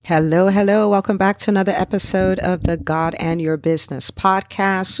Hello, hello. Welcome back to another episode of the God and Your Business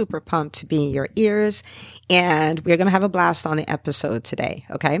podcast. Super pumped to be in your ears. And we're going to have a blast on the episode today.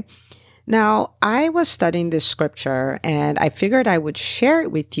 Okay. Now, I was studying this scripture and I figured I would share it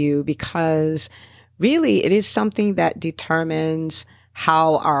with you because really it is something that determines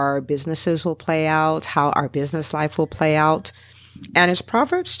how our businesses will play out, how our business life will play out. And it's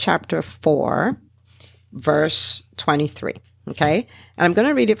Proverbs chapter 4, verse 23. Okay. And I'm going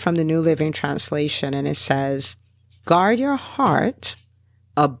to read it from the New Living Translation. And it says, guard your heart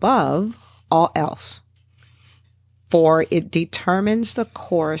above all else, for it determines the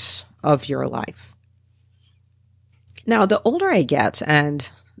course of your life. Now, the older I get and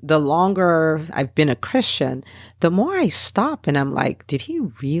the longer I've been a Christian, the more I stop and I'm like, did he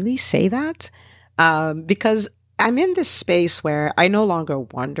really say that? Because I'm in this space where I no longer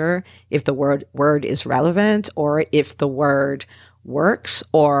wonder if the word is relevant or if the word works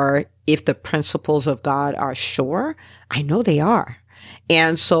or if the principles of God are sure. I know they are.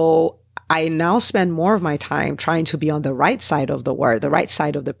 And so I now spend more of my time trying to be on the right side of the word, the right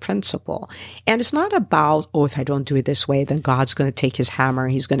side of the principle. And it's not about, oh, if I don't do it this way, then God's going to take his hammer,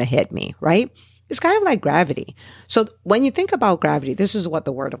 he's going to hit me, right? It's kind of like gravity. So when you think about gravity, this is what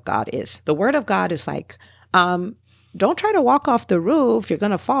the word of God is. The word of God is like, don't try to walk off the roof. You're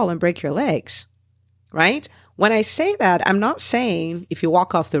going to fall and break your legs, right? When I say that, I'm not saying if you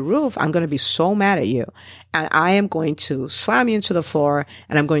walk off the roof, I'm going to be so mad at you and I am going to slam you into the floor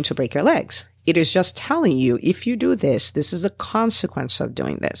and I'm going to break your legs. It is just telling you, if you do this, this is a consequence of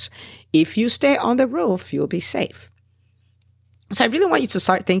doing this. If you stay on the roof, you'll be safe. So I really want you to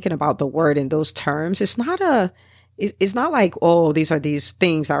start thinking about the word in those terms. It's not like, oh, these are these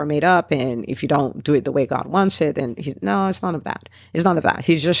things that are made up. And if you don't do it the way God wants it, then no, it's none of that. It's none of that.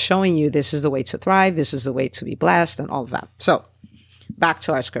 He's just showing you this is the way to thrive. This is the way to be blessed and all of that. So back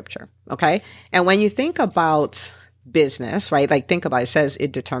to our scripture. Okay. And when you think about business, right? Like think about it, it says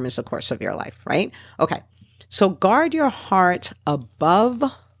it determines the course of your life, right? Okay. So guard your heart above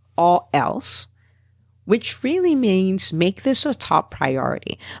all else, which really means make this a top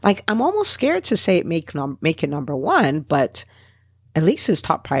priority. Like I'm almost scared to say make it number one, but at least it's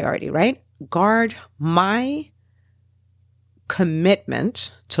top priority, right? Guard my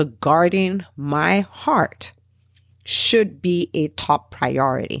commitment to guarding my heart should be a top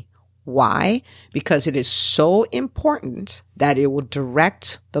priority. Why? Because it is so important that it will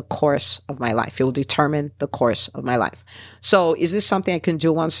direct the course of my life. It will determine the course of my life. So is this something I can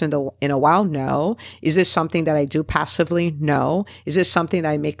do once in a while? No. Is this something that I do passively? No. Is this something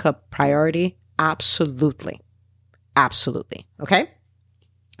that I make a priority? Absolutely. Absolutely. Okay.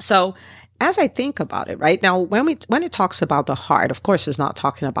 So as I think about it, right now, when it talks about the heart, of course, it's not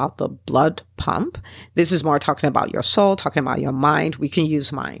talking about the blood pump. This is more talking about your soul, talking about your mind. We can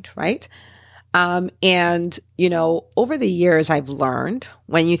use mind, right? And, over the years, I've learned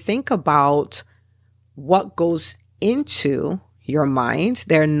when you think about what goes into your mind,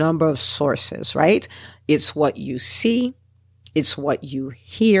 there are a number of sources, right? It's what you see, it's what you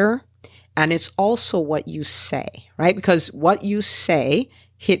hear, and it's also what you say, right? Because what you say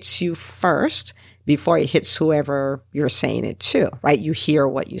hits you first before it hits whoever you're saying it to, right? You hear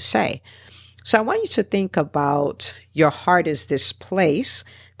what you say. So I want you to think about your heart as this place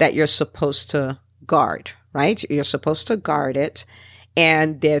that you're supposed to guard, right? You're supposed to guard it.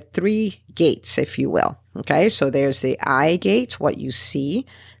 And there are three gates, if you will. Okay. So there's the eye gate, what you see.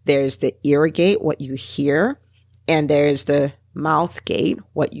 There's the ear gate, what you hear. And there's the mouth gate,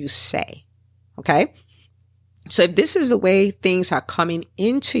 what you say. Okay. So if this is the way things are coming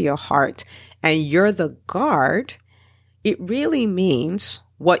into your heart and you're the guard, it really means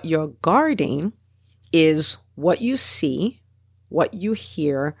what you're guarding is what you see, what you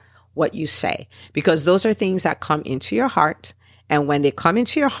hear, what you say, because those are things that come into your heart. And when they come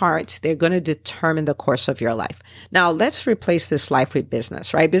into your heart, they're going to determine the course of your life. Now, let's replace this life with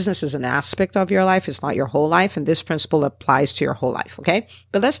business, right? Business is an aspect of your life. It's not your whole life. And this principle applies to your whole life. Okay.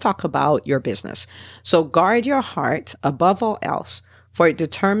 But let's talk about your business. So guard your heart above all else, for it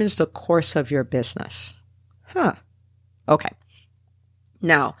determines the course of your business. Okay.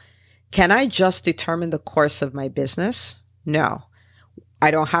 Now, can I just determine the course of my business? No. I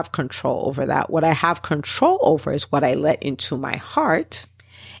don't have control over that. What I have control over is what I let into my heart.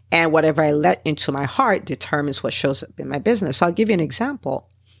 And whatever I let into my heart determines what shows up in my business. So I'll give you an example.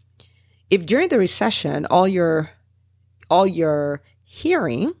 If during the recession, all your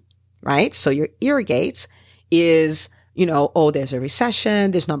hearing, right? So your ear gates is, oh, there's a recession.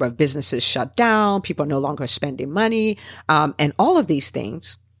 This number of businesses shut down. People are no longer spending money. And all of these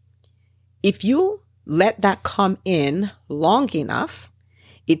things. If you let that come in long enough,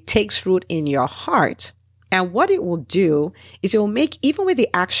 it takes root in your heart. And what it will do is it will make, even with the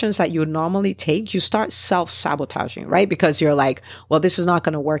actions that you would normally take, you start self-sabotaging, right? Because you're like, well, this is not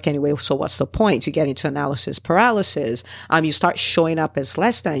going to work anyway. So what's the point? You get into analysis paralysis. You start showing up as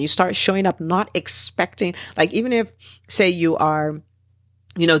less than. You start showing up not expecting, like even if, say you are,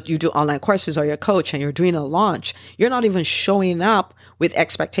 you do online courses or you're a coach and you're doing a launch, you're not even showing up with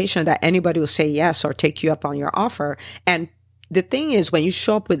expectation that anybody will say yes or take you up on your offer. And the thing is, when you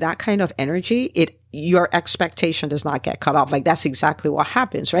show up with that kind of energy, your expectation does not get cut off. Like that's exactly what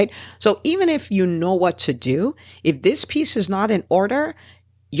happens, right? So even if you know what to do, if this piece is not in order,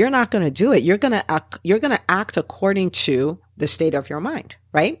 you're not going to do it. You're going to act according to the state of your mind,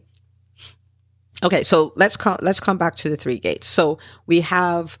 right? Okay, so let's come back to the 3 gates. So we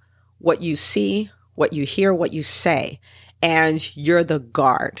have what you see, what you hear, what you say, and you're the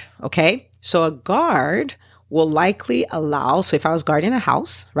guard, okay? So a guard will likely allow, so if I was guarding a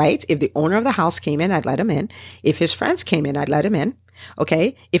house, right? If the owner of the house came in, I'd let him in. If his friends came in, I'd let him in,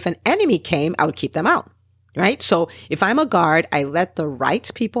 okay? If an enemy came, I would keep them out, right? So if I'm a guard, I let the right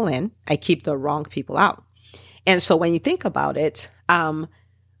people in, I keep the wrong people out. And so when you think about it,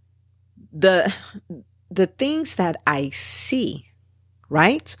 the things that I see,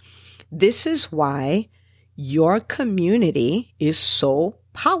 right? This is why your community is so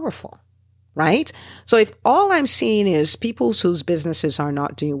powerful, right? So if all I'm seeing is people whose businesses are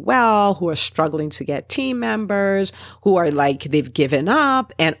not doing well, who are struggling to get team members, who are like, they've given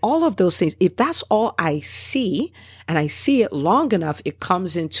up and all of those things, if that's all I see and I see it long enough, it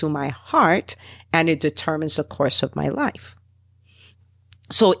comes into my heart and it determines the course of my life.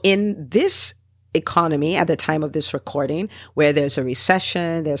 So in this economy at the time of this recording, where there's a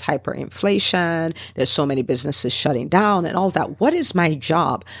recession, there's hyperinflation, there's so many businesses shutting down and all that. What is my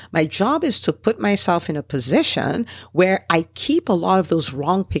job? My job is to put myself in a position where I keep a lot of those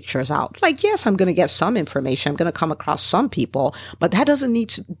wrong pictures out. Like, yes, I'm going to get some information. I'm going to come across some people, but that doesn't need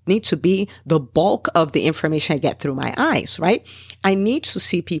to be the bulk of the information I get through my eyes, right? I need to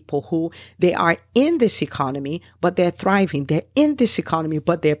see people who they are in this economy, but they're thriving. They're in this economy,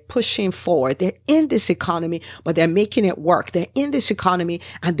 but they're pushing forward. They're in this economy, but they're making it work. They're in this economy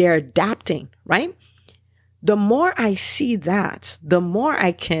and they're adapting, right? The more I see that, the more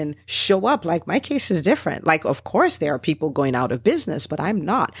I can show up. Like my case is different. Like, of course, there are people going out of business, but I'm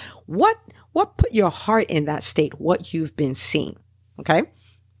not. What put your heart in that state? What you've been seeing. Okay.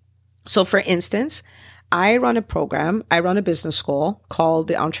 So for instance, I run a business school called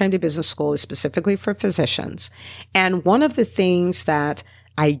the Untrained Business School, is specifically for physicians. And one of the things that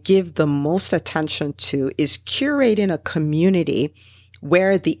I give the most attention to is curating a community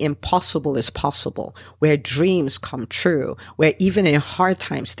where the impossible is possible, where dreams come true, where even in hard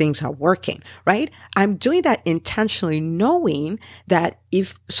times, things are working, right? I'm doing that intentionally, knowing that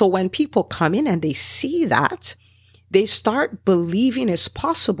when people come in and they see that, they start believing it's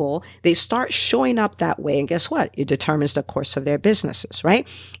possible. They start showing up that way. And guess what? It determines the course of their businesses, right?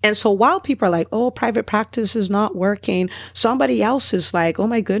 And so while people are like, oh, private practice is not working, somebody else is like, oh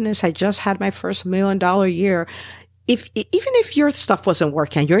my goodness, I just had my first $1 million year. Even if your stuff wasn't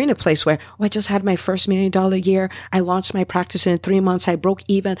working, you're in a place where, oh, I just had my first $1 million year. I launched my practice in 3 months. I broke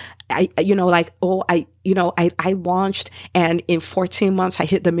even. I launched and in 14 months, I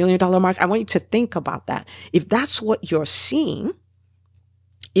hit the $1 million mark. I want you to think about that. If that's what you're seeing,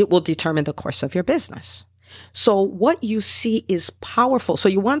 it will determine the course of your business. So what you see is powerful. So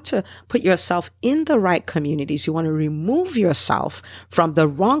you want to put yourself in the right communities. You want to remove yourself from the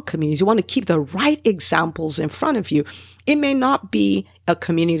wrong communities. You want to keep the right examples in front of you. It may not be a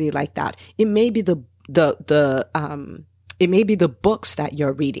community like that. It may be it may be the books that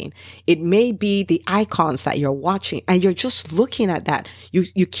you're reading. It may be the icons that you're watching, and you're just looking at that.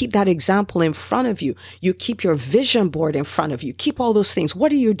 You keep that example in front of you. You keep your vision board in front of you. Keep all those things.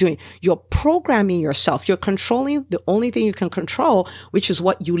 What are you doing? You're programming yourself. You're controlling the only thing you can control, which is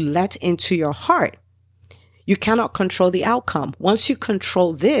what you let into your heart. You cannot control the outcome. Once you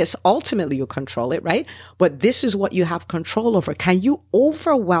control this, ultimately you control it, right? But this is what you have control over. Can you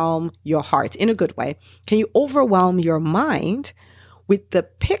overwhelm your heart in a good way? Can you overwhelm your mind with the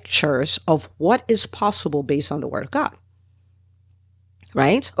pictures of what is possible based on the word of God?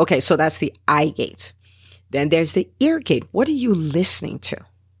 Right? Okay, so that's the eye gate. Then there's the ear gate. What are you listening to?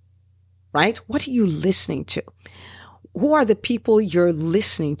 Right? What are you listening to? Who are the people you're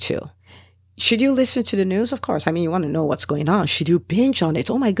listening to? Should you listen to the news? Of course. I mean, you want to know what's going on. Should you binge on it?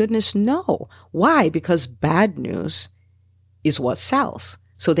 Oh my goodness, no. Why? Because bad news is what sells.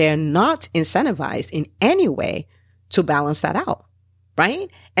 So they're not incentivized in any way to balance that out, right?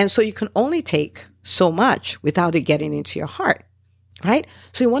 And so you can only take so much without it getting into your heart, right?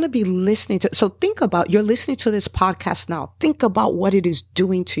 So you want to be listening to, so think about, you're listening to this podcast now. Think about what it is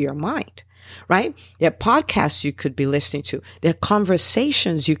doing to your mind, right? There are podcasts you could be listening to. There are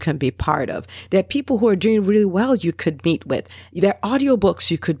conversations you can be part of. There are people who are doing really well you could meet with. There are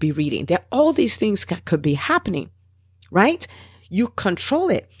audiobooks you could be reading. There are all these things that could be happening, right? You control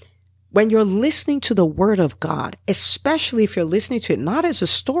it. When you're listening to the word of God, especially if you're listening to it not as a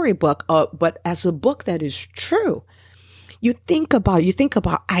storybook, but as a book that is true, you think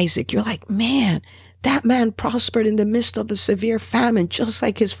about Isaac. You're like, man, that man prospered in the midst of a severe famine, just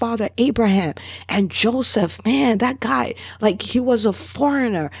like his father Abraham. And Joseph, man, that guy, like he was a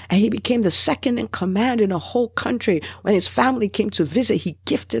foreigner and he became the second in command in a whole country. When his family came to visit, he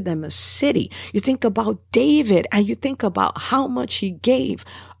gifted them a city. You think about David and you think about how much he gave,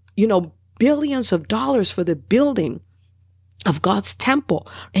 billions of dollars for the building of God's temple.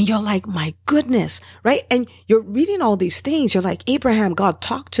 And you're like, my goodness, right? And you're reading all these things. You're like, Abraham, God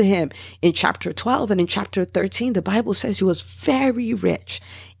talked to him in chapter 12 and in chapter 13, the Bible says he was very rich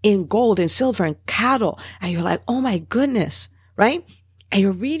in gold and silver and cattle. And you're like, oh my goodness, right? And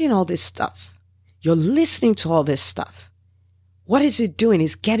you're reading all this stuff. You're listening to all this stuff. What is it doing?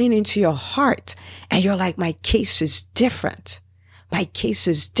 It's getting into your heart. And you're like, my case is different. My case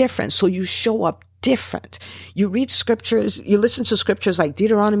is different. So you show up different. You read scriptures, you listen to scriptures like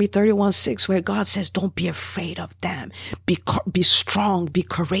Deuteronomy 31:6, where God says, don't be afraid of them. Be strong, be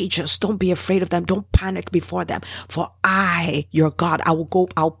courageous. Don't be afraid of them. Don't panic before them. For I, your God,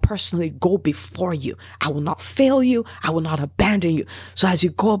 I'll personally go before you. I will not fail you. I will not abandon you. So as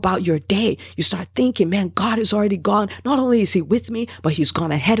you go about your day, you start thinking, man, God is already gone. Not only is he with me, but he's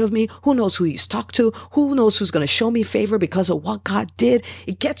gone ahead of me. Who knows who he's talked to? Who knows who's going to show me favor because of what God did?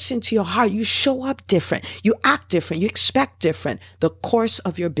 It gets into your heart. You show up different. You act different. You expect different. The course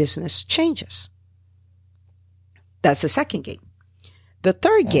of your business changes. That's the second gate. The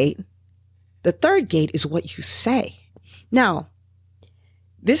third gate is what you say. Now,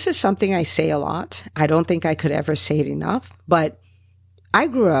 this is something I say a lot. I don't think I could ever say it enough, but I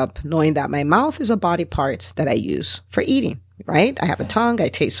grew up knowing that my mouth is a body part that I use for eating, right? I have a tongue. I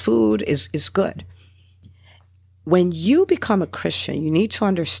taste food is good. When you become a Christian, you need to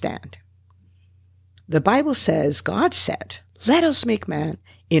understand the Bible says, God said, let us make man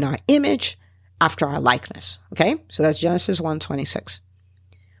in our image after our likeness. Okay. So that's Genesis 1:26.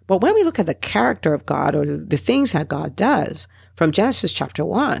 But when we look at the character of God or the things that God does from Genesis chapter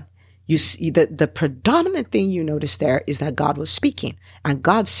 1, you see that the predominant thing you notice there is that God was speaking and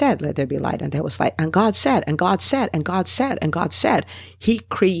God said, let there be light, and there was light. And God said, and God said, and God said, and God said. He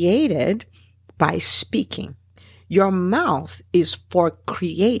created by speaking. Your mouth is for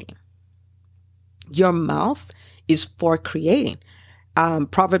creating. Your mouth is for creating.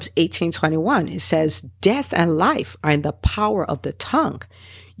 Proverbs 18:21, it says, death and life are in the power of the tongue.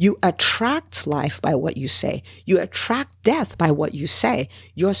 You attract life by what you say. You attract death by what you say.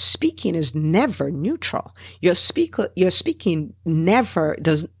 Your speaking is never neutral. Your speaking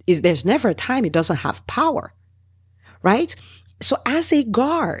there's never a time it doesn't have power, right? So as a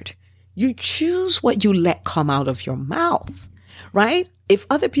guard, you choose what you let come out of your mouth, right? If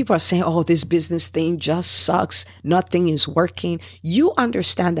other people are saying, oh, this business thing just sucks, nothing is working, you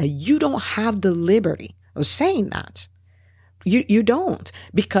understand that you don't have the liberty of saying that. You don't,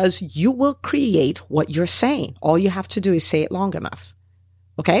 because you will create what you're saying. All you have to do is say it long enough.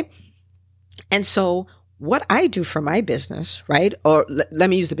 Okay? And so what I do for my business, right? Or let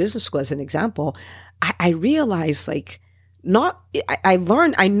me use the business school as an example. I realize I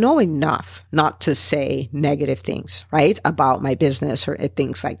know enough not to say negative things, right? About my business or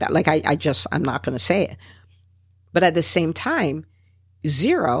things like that. Like I'm not going to say it. But at the same time,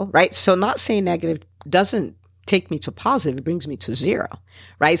 zero, right? So not saying negative doesn't take me to positive. It brings me to zero,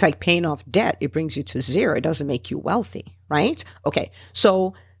 right? It's like paying off debt. It brings you to zero. It doesn't make you wealthy, right? Okay.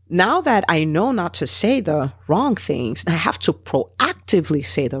 So now that I know not to say the wrong things, I have to proactively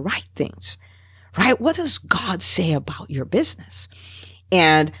say the right things. Right? What does God say about your business?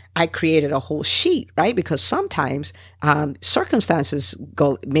 And I created a whole sheet, right? Because sometimes circumstances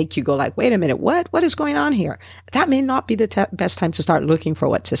make you go like, wait a minute, what is going on here? That may not be the best time to start looking for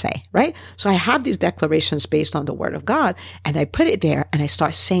what to say, right? So I have these declarations based on the word of God, and I put it there and I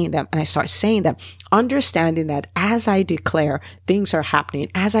start saying them, understanding that as I declare, things are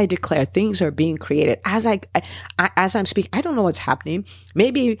happening. As I declare, things are being created. As I'm speaking, I don't know what's happening.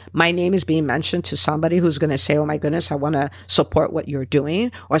 Maybe my name is being mentioned to somebody who's going to say, oh my goodness, I want to support what you're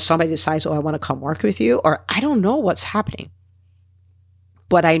doing. Or somebody decides, oh, I want to come work with you. Or I don't know what's happening.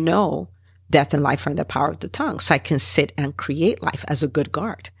 But I know death and life are in the power of the tongue. So I can sit and create life as a good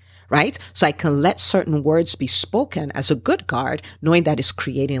guard. right? So I can let certain words be spoken as a good guard, knowing that it's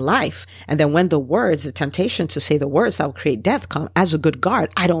creating life. And then when the temptation to say the words that will create death come as a good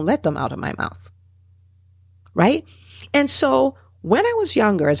guard, I don't let them out of my mouth, right? And so when I was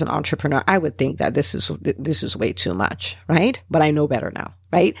younger as an entrepreneur, I would think that this is way too much, right? But I know better now,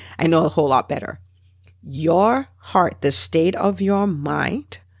 right? I know a whole lot better. Your heart, the state of your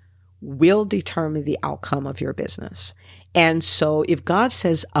mind, will determine the outcome of your business. And so if God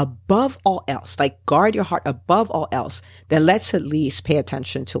says above all else, like guard your heart above all else, then let's at least pay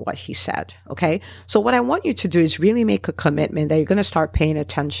attention to what he said. Okay. So what I want you to do is really make a commitment that you're going to start paying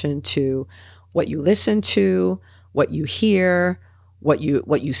attention to what you listen to, what you hear, what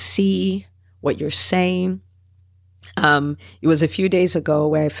you see, what you're saying. It was a few days ago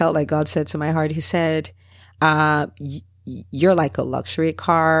where I felt like God said to my heart, he said, you're like a luxury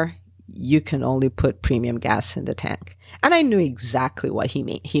car. You can only put premium gas in the tank. And I knew exactly what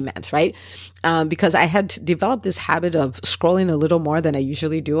he meant, right? Because I had developed this habit of scrolling a little more than I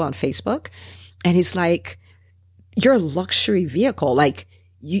usually do on Facebook. And he's like, you're a luxury vehicle. Like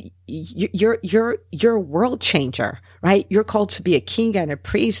you're a world changer, right? You're called to be a king and a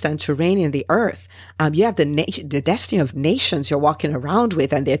priest and to reign in the earth. You have the destiny of nations you're walking around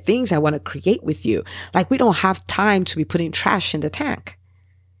with, and there are things I want to create with you. Like we don't have time to be putting trash in the tank.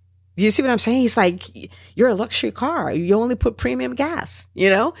 Do you see what I'm saying? He's like, you're a luxury car. You only put premium gas,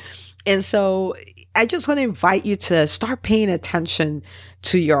 And so I just want to invite you to start paying attention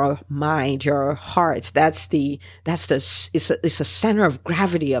to your mind, your heart. It's a center of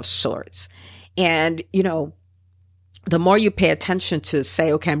gravity of sorts. And, the more you pay attention to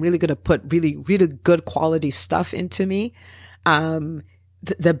say, okay, I'm really going to put really, really good quality stuff into me,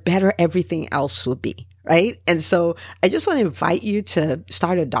 the better everything else will be. Right. And so I just want to invite you to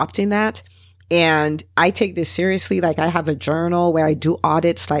start adopting that. And I take this seriously. Like I have a journal where I do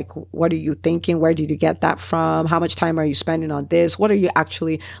audits. Like, what are you thinking? Where did you get that from? How much time are you spending on this? What are you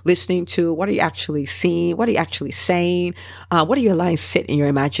actually listening to? What are you actually seeing? What are you actually saying? What are you allowing sit in your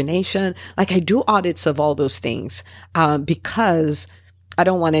imagination? Like I do audits of all those things, because I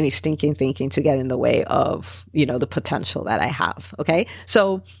don't want any stinking thinking to get in the way of, the potential that I have. Okay.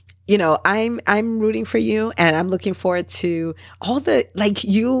 So, I'm rooting for you, and I'm looking forward to all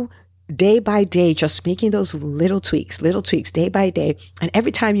you day by day, just making those little tweaks day by day. And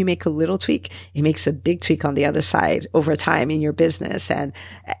every time you make a little tweak, it makes a big tweak on the other side over time in your business. And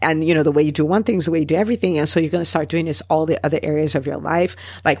the way you do one thing is the way you do everything. And so you're going to start doing this all the other areas of your life.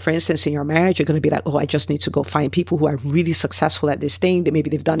 Like for instance, in your marriage, you're going to be like, oh, I just need to go find people who are really successful at this thing, that maybe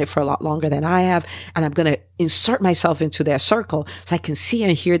they've done it for a lot longer than I have. And I'm going to insert myself into their circle so I can see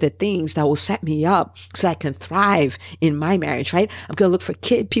and hear the things that will set me up so I can thrive in my marriage, right? I'm going to look for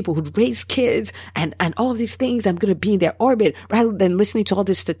people who raise kids and all of these things. I'm going to be in their orbit rather than listening to all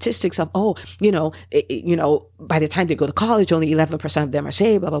these statistics of, by the time they go to college, only 11% of them are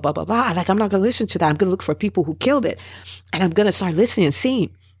saved, blah, blah, blah, blah, blah. Like, I'm not going to listen to that. I'm going to look for people who killed it. And I'm going to start listening and seeing.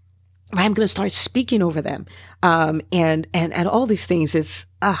 Right? I'm going to start speaking over them. And all these things is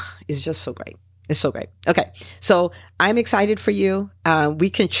just so great. It's so great. Okay. So I'm excited for you. We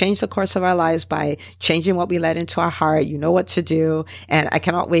can change the course of our lives by changing what we let into our heart. You know what to do. And I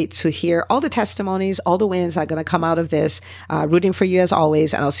cannot wait to hear all the testimonies, all the wins that are going to come out of this. Rooting for you as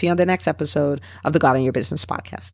always. And I'll see you on the next episode of the God in Your Business podcast.